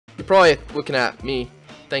probably looking at me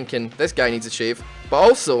thinking this guy needs a shave, but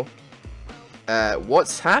also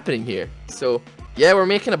what's happening here? So yeah, we're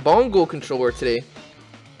making a Bongo controller today,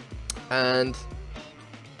 and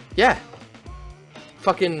yeah,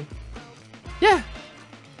 fucking yeah,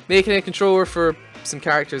 making a controller for some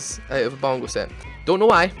characters out of a Bongo set. Don't know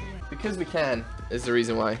why. Because we can is the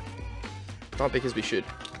reason why, not because we should.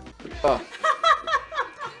 Oh.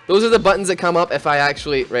 Those are the buttons that come up if I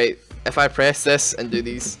actually, right, if I press this and do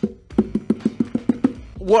these.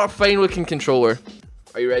 What a fine looking controller.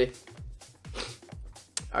 Are you ready?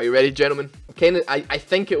 Are you ready, gentlemen? I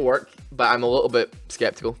think it worked, but I'm a little bit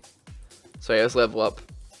skeptical. So yeah, let's level up.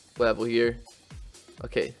 Level here.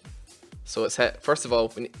 Okay. So let's hit, first of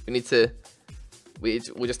all, we'll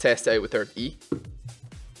just test it out with our E.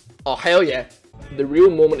 Oh hell yeah. The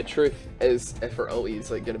real moment of truth is if our ulti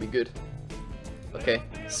is like gonna be good. Okay,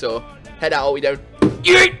 so head that ulti down.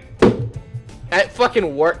 It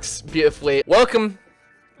fucking works beautifully. Welcome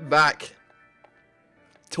back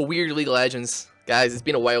to Weird League of Legends. Guys, it's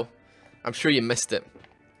been a while. I'm sure you missed it.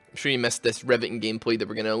 I'm sure you missed this riveting gameplay that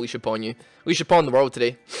we're gonna unleash upon you. Unleash upon the world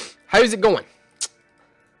today. How's it going?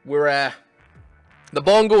 We're the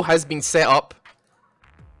Bongo has been set up.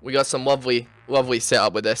 We got some lovely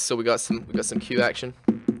setup with this. So we got some Q action.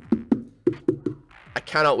 I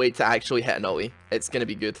cannot wait to actually hit an ulti. It's gonna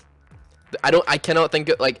be good. I cannot think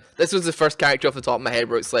of, like, this was the first character off the top of my head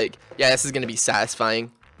where it's like, yeah, this is gonna be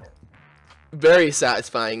satisfying. Very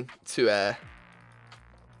satisfying to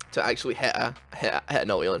actually hit an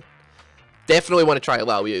ulti on. Definitely want to try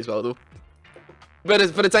Laoya as well though. But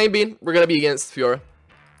for the time being, we're gonna be against Fiora.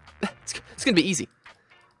 It's gonna be easy.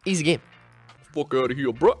 Easy game. Fuck out of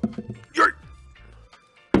here, bro.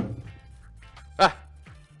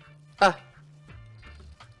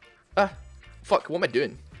 Fuck, what am I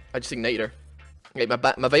doing? I just ignited her. Okay, my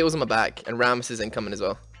vitals on my back, and Rammus is incoming as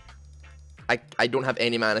well. I don't have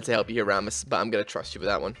any mana to help you here, Rammus, but I'm gonna trust you with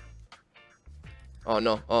that one. Oh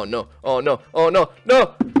no, oh no, oh no, oh no,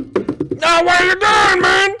 no! No, what are you doing,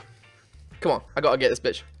 man? Come on, I gotta get this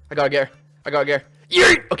bitch. I gotta get her. I gotta get her.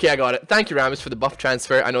 Yeet! Okay, I got it. Thank you, Rammus, for the buff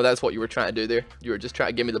transfer. I know that's what you were trying to do there. You were just trying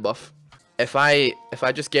to give me the buff. If I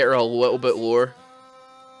just get her a little bit lower.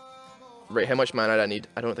 Right, how much mana do I need?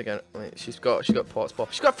 I don't think wait, she's got pots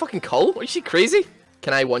pop. She's got fucking cull? Is she crazy?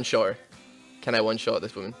 Can I one shot her? Can I one shot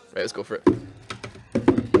this woman? Right, let's go for it.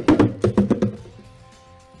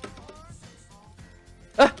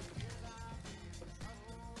 Ah!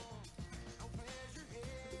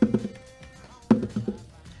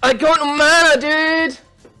 I got no mana, dude!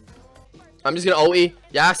 I'm just gonna ulti.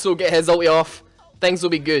 Yasuo, get his ulti off. Things will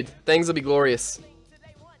be good. Things will be glorious.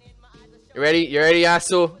 You ready? You ready,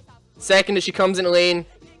 Yasuo? Second that she comes in the lane.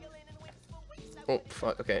 Oh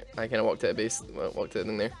fuck, okay. I kinda walked out of base. Walked out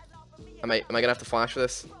in there. Am I gonna have to flash for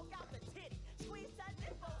this?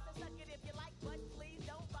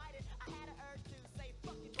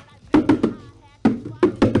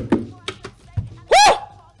 Woo!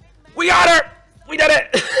 We got her! We did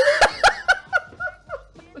it!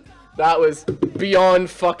 That was beyond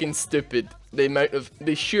fucking stupid.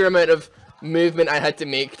 The sheer amount of movement I had to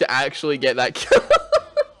make to actually get that kill.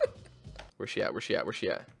 Where's she at? Where's she at? Where's she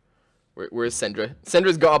at? Where's Syndra?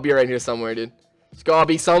 Syndra's gotta be around here somewhere, dude. She's gotta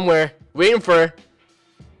be somewhere. Waiting for her.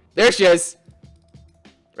 There she is.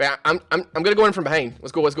 Right, I'm gonna go in from behind.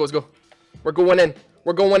 Let's go, let's go, let's go. We're going in.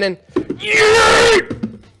 We're going in. Yeah!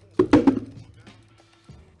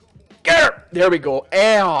 Get her! There we go.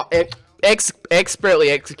 Expertly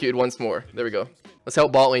executed once more. There we go. Let's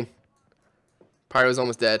help bot lane. Pyro's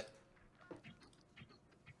almost dead.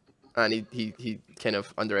 And he kind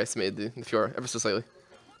of underestimated the Fiora ever so slightly.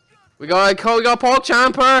 We got Pog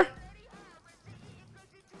Champer!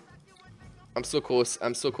 I'm so close,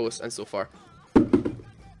 I'm so close, and so far.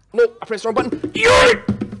 No, I pressed the wrong button. Yay!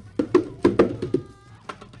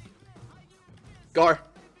 Got her.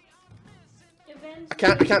 I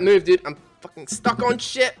can't move, dude. I'm fucking stuck on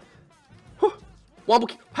shit. Wombo,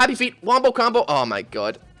 happy feet, wombo combo. Oh my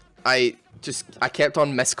god. I kept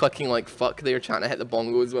on misclicking like fuck. They were trying to hit the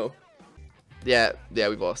Bongo as well. Yeah,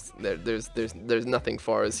 we've lost. There's nothing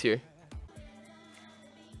for us here.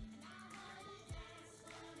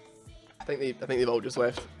 I think they've all just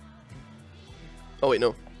left. Oh wait,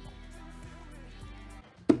 no.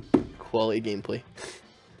 Quality gameplay.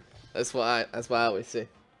 That's what I always say.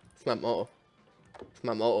 It's my motto. It's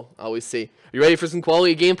my motto. I always say, "Are you ready for some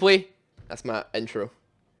quality gameplay?" That's my intro.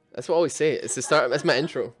 That's what I always say. It's the start. That's my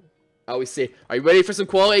intro. I always say, "Are you ready for some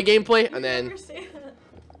quality gameplay?" And then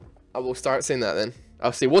I will start saying that then.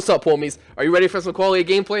 I'll say, what's up, homies? Are you ready for some quality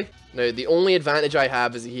gameplay? Now, the only advantage I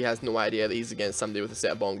have is that he has no idea that he's against somebody with a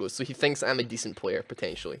set of bongos, so he thinks I'm a decent player,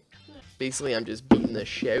 potentially. Basically, I'm just beating the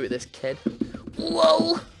shit out of this kid.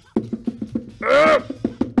 Whoa!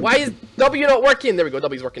 Why is W not working? There we go,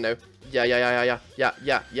 W's working now. Yeah.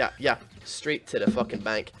 Straight to the fucking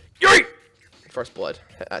bank. Yay! First blood.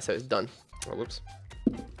 That's how it's done. Oh, whoops.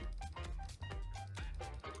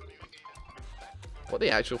 What the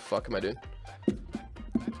actual fuck am I doing?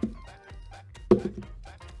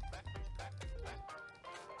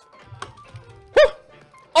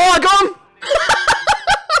 Oh, I got him!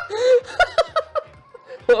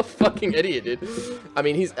 What a fucking idiot, dude. I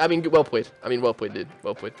mean, well played. Well played, dude.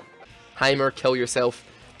 Well played. Heimer, kill yourself.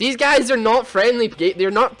 These guys are not friendly. They're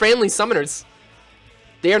not friendly summoners.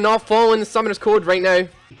 They are not following the summoner's code right now.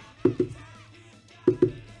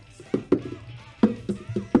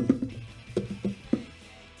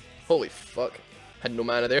 Holy fuck. Had no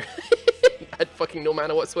mana there. Had fucking no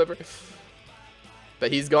mana whatsoever.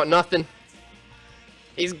 But he's got nothing.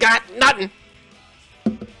 He's got nothing.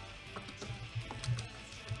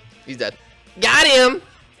 He's dead. Got him!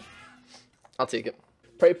 I'll take it.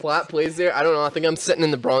 Pretty plat plays there. I don't know. I think I'm sitting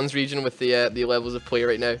in the bronze region with the levels of play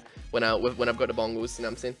right now when I've got the bongos. You know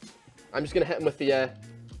what I'm saying? I'm just gonna hit him with the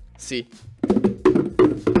C.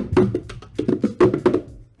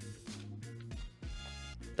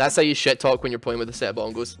 That's how you shit talk when you're playing with a set of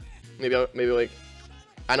bongos. Maybe like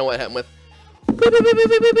I know what I hit him with.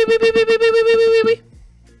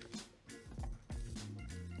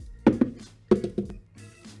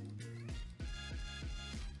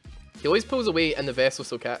 He always pulls away and the vessel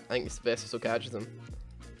so I think the vessel so catches him.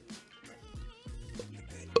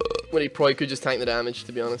 When he probably could just tank the damage,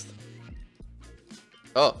 to be honest.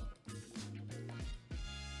 Oh.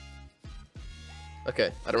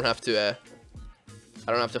 Okay, I don't have to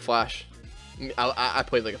flash. I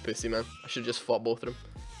played like a pussy, man. I should have just fought both of them.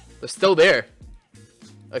 They're still there.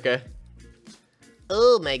 Okay.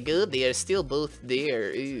 Oh my god, they are still both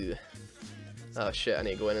there. Ooh. Oh shit, I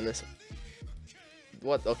need to go in this.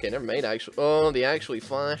 What? Okay, never mind. Actually, oh, they actually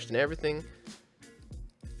flashed and everything.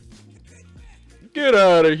 Get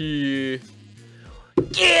out of here!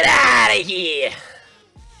 Get out of here!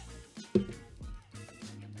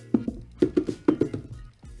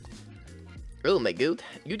 Oh my god,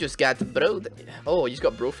 you just got bro. Oh, you just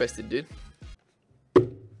got bro fisted, dude.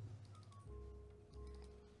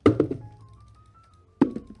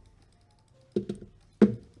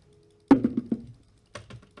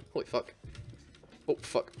 Holy fuck. Oh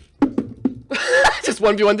fuck. Just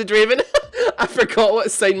 1v1 to Draven. I forgot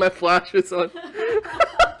what side my flash was on.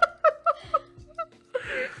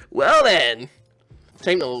 Well then.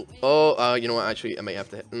 Time to... Oh, you know what, actually, I might have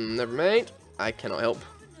to hit... never mind. I cannot help.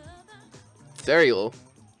 Very low.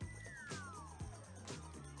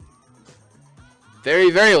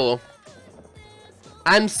 Very, very low.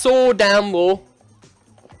 I'm so damn low.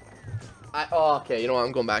 Oh, okay, you know what,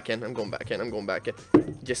 I'm going back in. I'm going back in.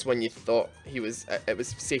 Just when you thought he was... it was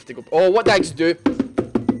safe to go... Oh, what did I just do?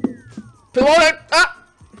 Pull on it! Ah!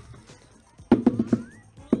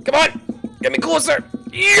 Come on! Get me closer!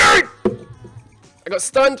 Yeah! I got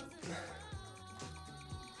stunned.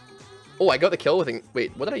 Oh, I got the kill with it.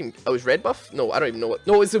 Wait, what did I even... I was red buff? No, I don't even know what...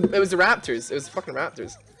 No, it was the Raptors. It was the fucking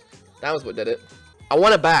Raptors. That was what did it. I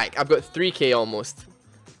want it back. I've got 3k almost.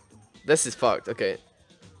 This is fucked. Okay.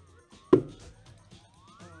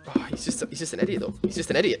 Oh, he's just an idiot though. He's just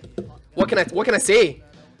an idiot. What can I say?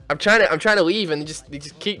 I'm trying to leave and they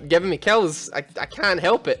just keep giving me kills. I can't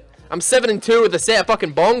help it. I'm 7-2 with a set of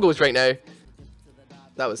fucking bongos right now.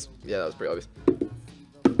 That was pretty obvious.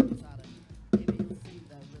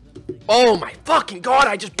 Oh my fucking god,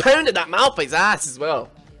 I just pounded that Malphite's ass as well.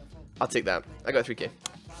 I'll take that. I got 3k.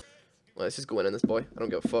 Well, let's just go in on this boy. I don't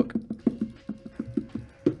give a fuck.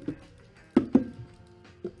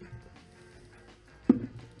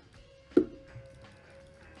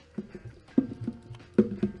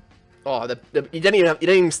 Oh, he didn't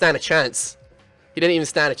even stand a chance. He didn't even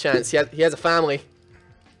stand a chance. He has a family.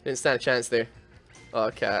 He didn't stand a chance there.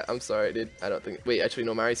 Oh, cat. I'm sorry, dude. I don't think. Wait, actually,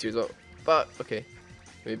 no, Mari's here as well. But okay,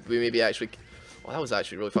 we maybe actually. Oh, that was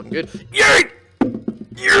actually really fucking good. Yeet!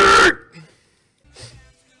 Yeet!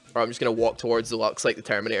 Alright, I'm just gonna walk towards the Lux like the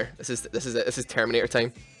Terminator. This is Terminator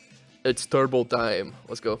time. It's turbo time.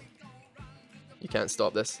 Let's go. You can't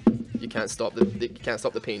stop this. You can't stop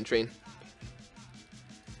the pain train.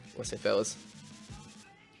 Listen, fellas.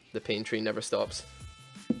 The pain train never stops.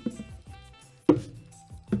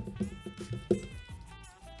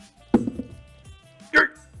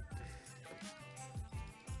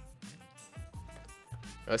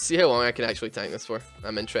 Let's see how long I can actually tank this for.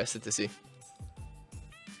 I'm interested to see.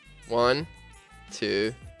 1,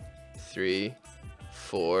 2, 3,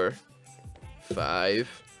 4,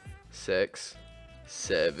 5, 6,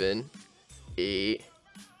 7, 8,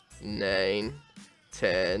 9,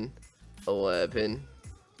 10, 11,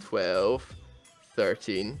 12,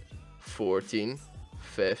 13, 14,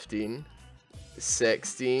 15,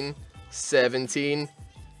 16, 17,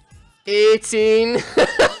 18,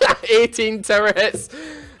 18 tower hits,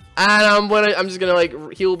 and I'm just gonna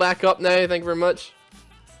like heal back up now. Thank you very much.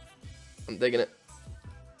 I'm digging it.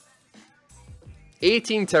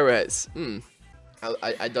 18 tower hits.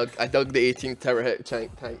 I dug the 18 tower hit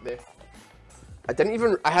tank there. I didn't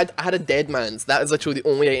even. I had a dead man's. That is literally the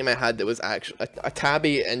only item I had that was actually a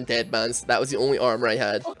tabby and dead man's. That was the only armor I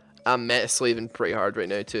had. I'm meta slaving pretty hard right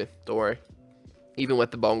now too. Don't worry. Even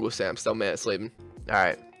with the bongo set, I'm still meta slaving. All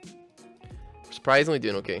right. Surprisingly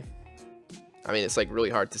doing okay. I mean, it's like really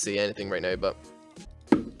hard to say anything right now, but.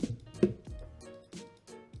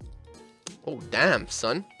 Oh damn,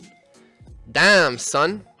 son. Damn,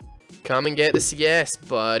 son. Come and get the CS,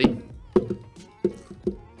 buddy.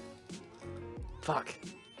 Fuck.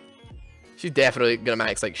 She's definitely gonna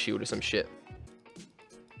max like shield or some shit.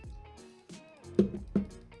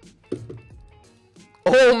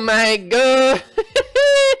 Oh my god!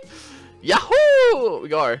 Yahoo! We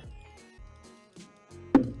got her.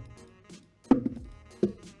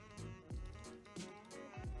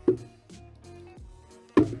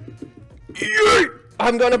 I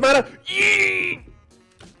haven't got enough mana.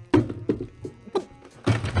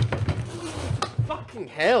 Fucking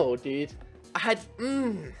hell, dude. I had.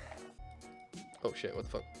 Oh shit, what the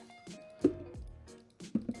fuck?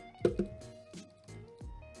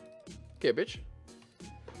 Okay, bitch.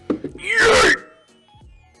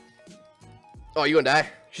 Oh, you gonna die?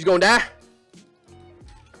 She's gonna die.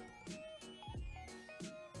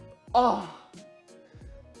 Oh.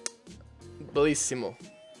 Bellissimo.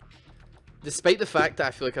 Despite the fact that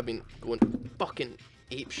I feel like I've been going fucking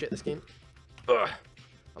ape shit this game. Ugh.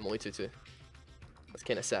 I'm only 2-2. That's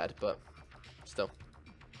kind of sad, but still.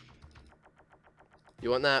 You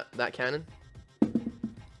want that cannon?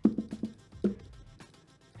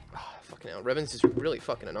 Oh, fucking hell. Riven's just really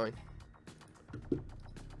fucking annoying.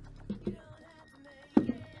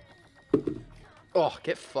 Oh,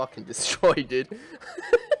 get fucking destroyed, dude.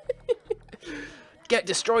 Get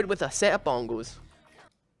destroyed with a set of bongos.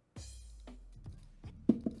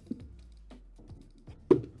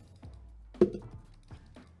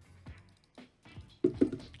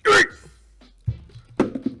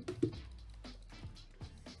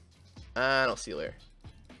 I don't see Lair.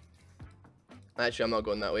 Actually, I'm not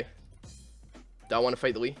going that way. Do I want to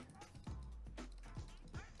fight the Lee?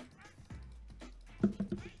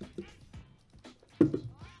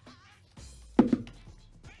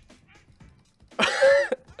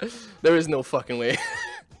 There is no fucking way.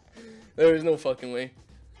 There is no fucking way.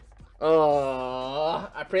 Oh,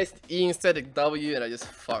 I pressed E instead of W and I just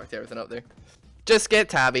fucked everything up there. Just get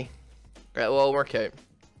tabby. Right, well, it'll work out.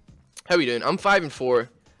 How are we doing? I'm 5-4.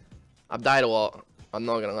 I've died a lot. I'm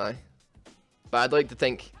not gonna lie. But I'd like to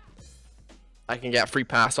think I can get a free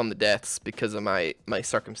pass on the deaths because of my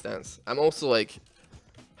circumstance. I'm also like,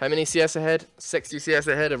 how many CS ahead? 60 CS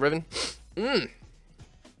ahead of Riven. And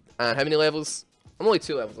how many levels? I'm only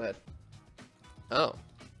 2 levels ahead. Oh.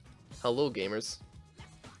 Hello, gamers.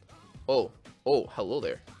 Oh, hello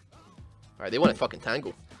there. Alright, they want to fucking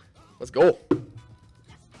tangle. Let's go.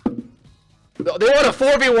 They want a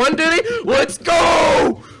 4v1, do they? Let's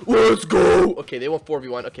go! Let's go! Okay, they want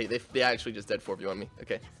 4v1. Okay, they actually just did 4v1 me.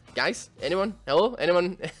 Okay. Guys? Anyone? Hello?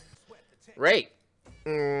 Anyone? Right.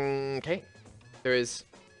 Okay. There is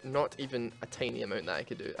not even a tiny amount that I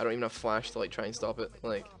could do. I don't even have flash to like try and stop it.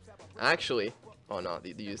 Like, actually... Oh no,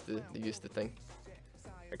 they used the thing.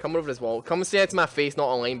 Right, come over this wall. Come and say it to my face, not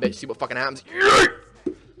online, bitch. See what fucking happens.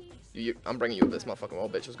 I'm bringing you over this motherfucking wall,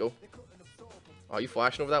 bitch. Let's go. Oh, you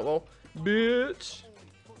flashing over that wall? Bitch.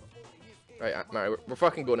 Right, Mary, we're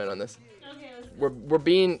fucking going in on this. Okay, we're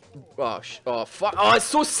being. Oh fuck. Oh, it's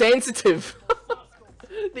so sensitive.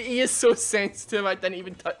 The E is so sensitive. I didn't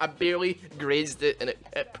even touch. I barely grazed it and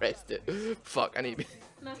it pressed it. Fuck. I need.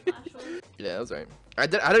 Yeah, that was right. I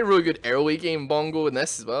did a really good early game Bongo in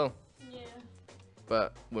this as well. Yeah.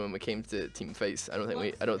 But when we came to team fights, I don't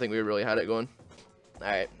think we really had it going. All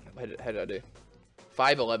right, how did I do?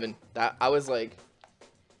 5-11. I was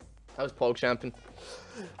pog champion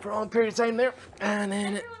for a long period of time there, and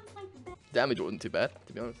then damage wasn't too bad,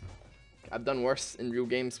 to be honest. I've done worse in real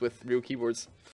games with real keyboards.